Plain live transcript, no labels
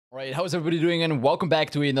Alright, how's everybody doing, and welcome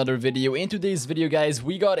back to another video. In today's video, guys,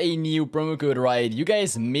 we got a new promo code, right? You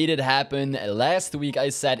guys made it happen. Last week I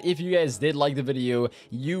said if you guys did like the video,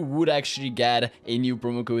 you would actually get a new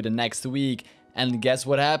promo code next week. And guess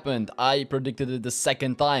what happened? I predicted it the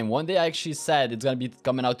second time. One day I actually said it's gonna be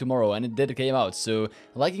coming out tomorrow, and it did came out. So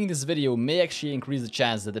liking this video may actually increase the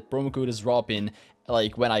chance that the promo code is dropping,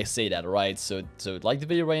 like when I say that, right? So like the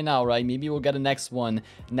video right now, right? Maybe we'll get the next one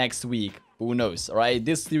next week. Who knows? Alright,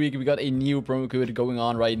 this week we got a new promo code going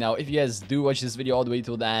on right now. If you guys do watch this video all the way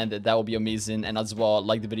till the end, that will be amazing. And as well,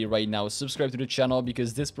 like the video right now, subscribe to the channel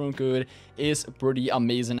because this promo code is pretty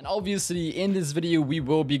amazing. And obviously in this video we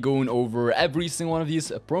will be going over every single one of these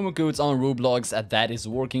promo codes on Roblox that is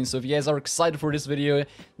working. So if you guys are excited for this video,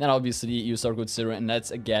 then obviously use our code Serina and let's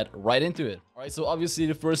get right into it. Alright, so obviously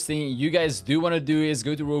the first thing you guys do want to do is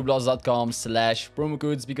go to roblox.com/promo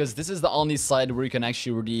codes, because this is the only site where you can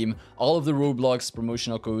actually redeem all of the Roblox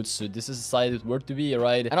promotional codes. So this is the site where to be,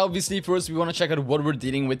 right? And obviously first we want to check out what we're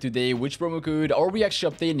dealing with today. Which promo code are we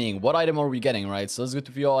actually obtaining? What item are we getting, right? So let's go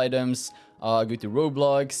to view all items. Go to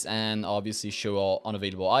Roblox and obviously show all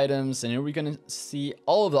unavailable items, and here we're gonna see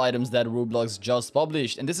all of the items that Roblox just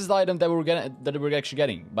published. And this is the item that we're actually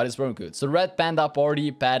getting by this promo code. So Red Panda Party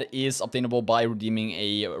Pad is obtainable by redeeming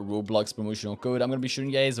a Roblox promotional code. I'm gonna be showing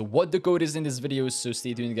you guys what the code is in this video, so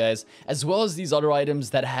stay tuned, guys, as well as these other items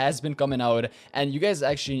that has been coming out. And you guys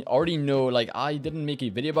actually already know, like, I didn't make a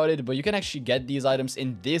video about it, but you can actually get these items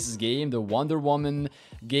in this game, the Wonder Woman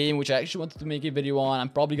game, which I actually wanted to make a video on. I'm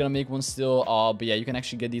probably gonna make one still. But yeah, you can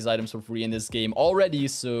actually get these items for free in this game already.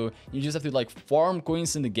 So you just have to like farm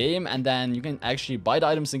coins in the game, and then you can actually buy the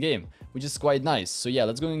items in game, which is quite nice. So yeah,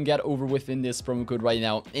 let's go and get over within this promo code right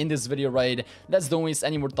now in this video, right? Let's don't waste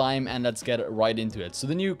any more time and let's get right into it. So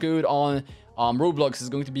the new code on Roblox is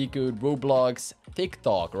going to be code Roblox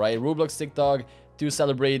TikTok, right? Roblox TikTok, to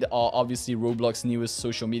celebrate obviously Roblox's newest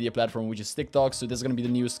social media platform, which is TikTok. So this is going to be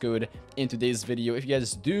the newest code in today's video. If you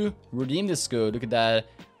guys do redeem this code, look at that.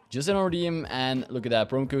 Just an redeem, and look at that,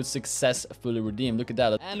 promo code successfully redeemed. Look at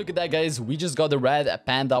that, and look at that, guys, we just got the Red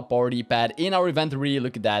Panda Party Pad in our inventory.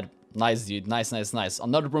 Look at that. Nice, dude. Nice.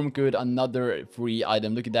 Another promo code, another free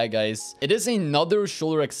item. Look at that, guys. It is another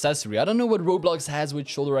shoulder accessory. I don't know what Roblox has with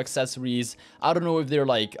shoulder accessories. I don't know if they're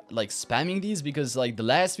like spamming these, because like the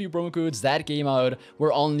last few promo codes that came out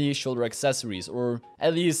were only shoulder accessories, or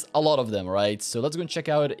at least a lot of them, right? So let's go and check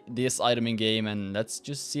out this item in game and let's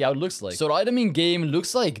just see how it looks like. So the item in game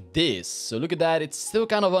looks like this. So look at that. It's still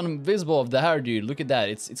kind of invisible of the hair, dude. Look at that.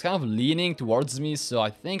 It's kind of leaning towards me, so I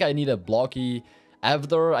think I need a blocky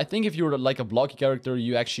avatar. I think if you're like a blocky character,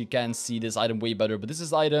 you actually can see this item way better. But this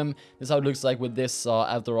is item. This is how it looks like with this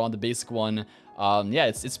avatar on the basic one. Yeah,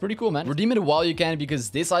 it's pretty cool, man. Redeem it while you can, because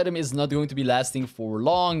this item is not going to be lasting for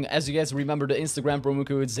long. As you guys remember, the Instagram promo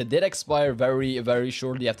codes that did expire very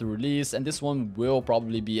shortly after release, and this one will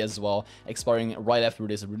probably be as well expiring right after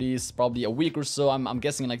this release, probably a week or so. I'm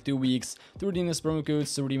guessing like 2 weeks to redeem this promo code.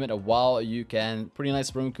 So redeem it while you can. Pretty nice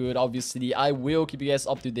promo code. Obviously I will keep you guys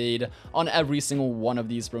up to date on every single one of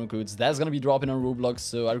these promo codes that's gonna be dropping on Roblox.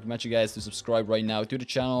 So I recommend you guys to subscribe right now to the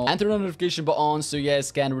channel and turn on the notification button so you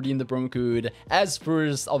guys can redeem the promo code as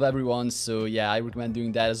first of everyone. So yeah, I recommend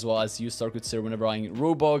doing that, as well as use Star Code Server whenever buying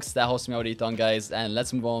Robux. That helps me out a ton, guys. And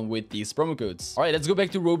let's move on with these promo codes. All right, let's go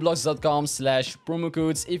back to roblox.com/promo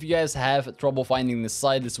codes. If you guys have trouble finding this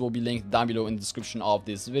site, this will be linked down below in the description of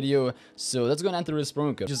this video. So let's go and enter this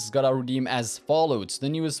promo code. Just gotta redeem as follows. The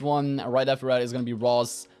newest one right after that is gonna be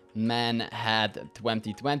Ross Man Hat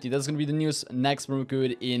 2020. That's gonna be the newest next promo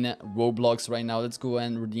code in Roblox right now. Let's go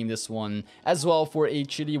and redeem this one as well for a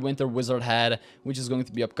chilly winter wizard hat, which is going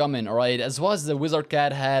to be upcoming. All right, as well as the wizard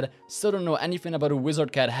cat hat. Still don't know anything about a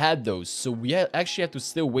wizard cat hat though, so we actually have to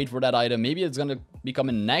still wait for that item. Maybe it's gonna be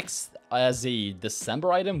coming next as a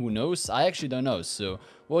December item, who knows? I actually don't know, so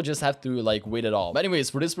we'll just have to like wait it all. But anyways,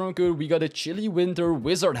 for this promo code we got a chilly winter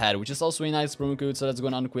wizard hat, which is also a nice promo code. So let's go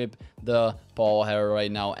and unequip the Paul hair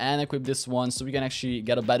right now and equip this one so we can actually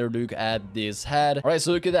get a better look at this hat. All right,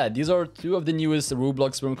 so look at that. These are two of the newest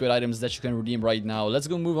Roblox promo code items that you can redeem right now. Let's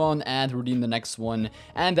go move on and redeem the next one,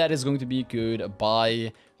 and that is going to be code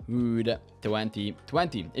by Hood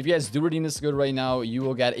 2020. If you guys do redeem this code right now, you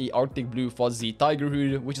will get a Arctic Blue Fuzzy Tiger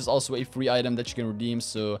Hood, which is also a free item that you can redeem.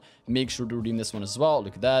 So make sure to redeem this one as well.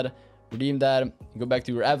 Look at that. Redeem that. Go back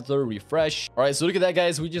to your avatar, refresh. All right, so look at that,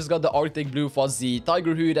 guys. We just got the Arctic Blue Fuzzy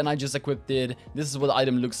Tiger Hood, and I just equipped it. This is what the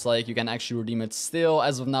item looks like. You can actually redeem it still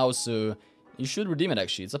as of now, so you should redeem it.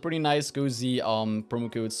 Actually, it's a pretty nice cozy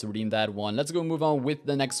promo code, so redeem that one. Let's go move on with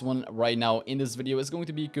the next one right now in this video. It's going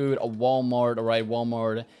to be code Walmart. All right,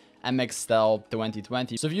 Walmart MX Style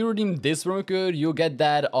 2020. So if you redeem this promo code, you'll get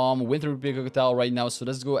that winter cocktail right now. So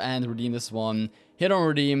let's go and redeem this one. Hit on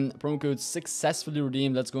redeem, promo code successfully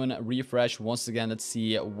redeemed. Let's go and refresh once again. Let's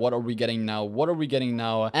see, what are we getting now? What are we getting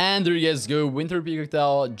now? And there you guys go, winter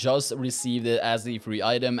cocktail. Just received it as a free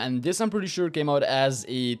item, and this I'm pretty sure came out as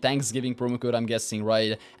a Thanksgiving promo code, I'm guessing,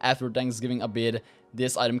 right? After Thanksgiving a bit,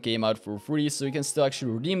 this item came out for free, so you can still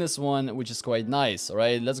actually redeem this one, which is quite nice. All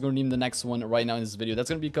right, let's go redeem the next one right now in this video. That's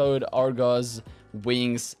gonna be code Argos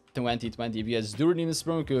Wings 2020. If you guys do redeem this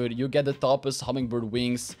promo code, you get the Topaz Hummingbird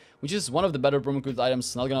Wings, which is one of the better promo code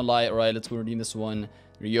items, not gonna lie. All right, let's go redeem this one.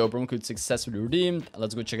 There you go, promo code successfully redeemed.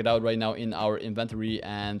 Let's go check it out right now in our inventory,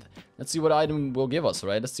 and let's see what item will give us.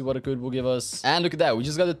 Right, let's see what a code will give us. And look at that, we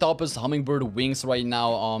just got the Topaz Hummingbird Wings right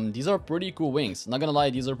now. These are pretty cool wings, not gonna lie.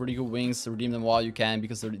 These are pretty cool wings. Redeem them while you can,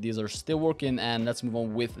 because these are still working. And let's move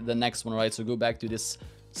on with the next one. Right, so go back to this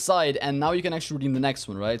side, and now you can actually redeem the next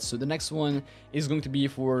one. Right, so the next one is going to be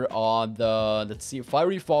for the, let's see,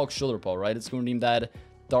 Fiery Fox Shoulder Paw. Right, it's going to redeem that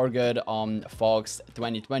Target Fox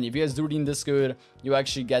 2020. If you guys do redeem this code, you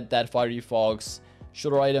actually get that Fiery Fox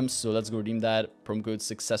shoulder items. So let's go redeem that. Promo code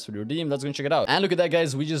successfully redeemed. Let's go check it out. And look at that,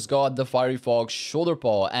 guys, we just got the Fiery Fox shoulder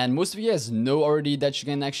paw, and most of you guys know already that you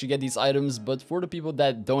can actually get these items. But for the people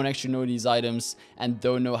that don't actually know these items and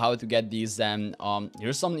don't know how to get these, then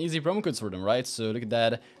here's some easy promo codes for them. Right, so look at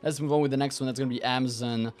that. Let's move on with the next one. That's gonna be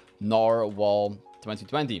Amazon Narwhal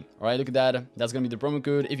 2020. All right, look at that. That's gonna be the promo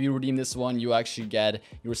code. If you redeem this one, you actually get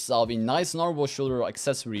yourself a nice narwhal shoulder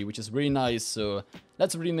accessory, which is really nice. So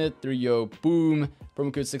let's redeem it. There you go, boom,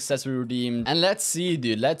 promo code successfully redeemed. And let's see,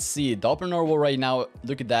 dude, let's see the upper narwhal right now.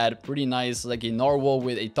 Look at that, pretty nice, like a narwhal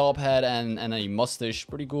with a top hat and a mustache.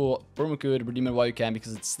 Pretty cool. Promo code, redeem it while you can,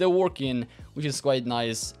 because it's still working, which is quite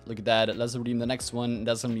nice. Look at that. Let's redeem the next one.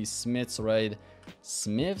 That's gonna be Smith's, right?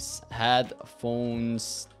 Smith's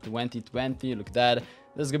Headphones 2020. Look at that.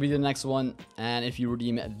 This is gonna be the next one. And if you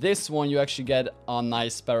redeem this one, you actually get a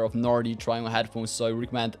nice pair of Nardi triangle headphones. So I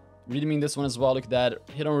recommend redeeming this one as well. Look at that.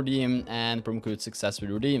 Hit on redeem, and promo code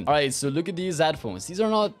successfully redeemed. All right, so look at these headphones. These are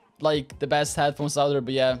not like the best headphones out there,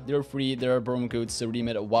 but yeah, they're free. There are promo codes, so redeem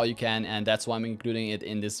it while you can, and that's why I'm including it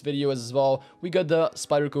in this video as well. We got the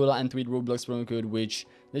Spider Cola and Tweet Roblox promo code, which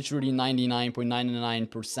literally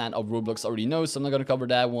 99.99% of Roblox already knows, so I'm not gonna cover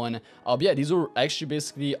that one. But yeah, these are actually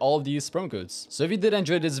basically all of these promo codes. So if you did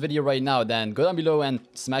enjoy this video right now, then go down below and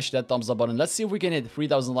smash that thumbs up button. Let's see if we can hit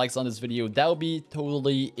 3,000 likes on this video. That would be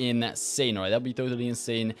totally insane, right? That would be totally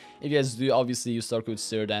insane. If you guys do obviously use star code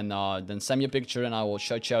SIR, then send me a picture and I will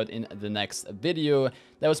shout you out in the next video.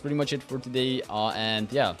 That was pretty much it for today, and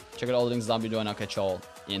yeah, check out all the links down below, and I'll catch y'all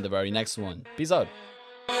in the very next one. Peace out.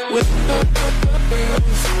 With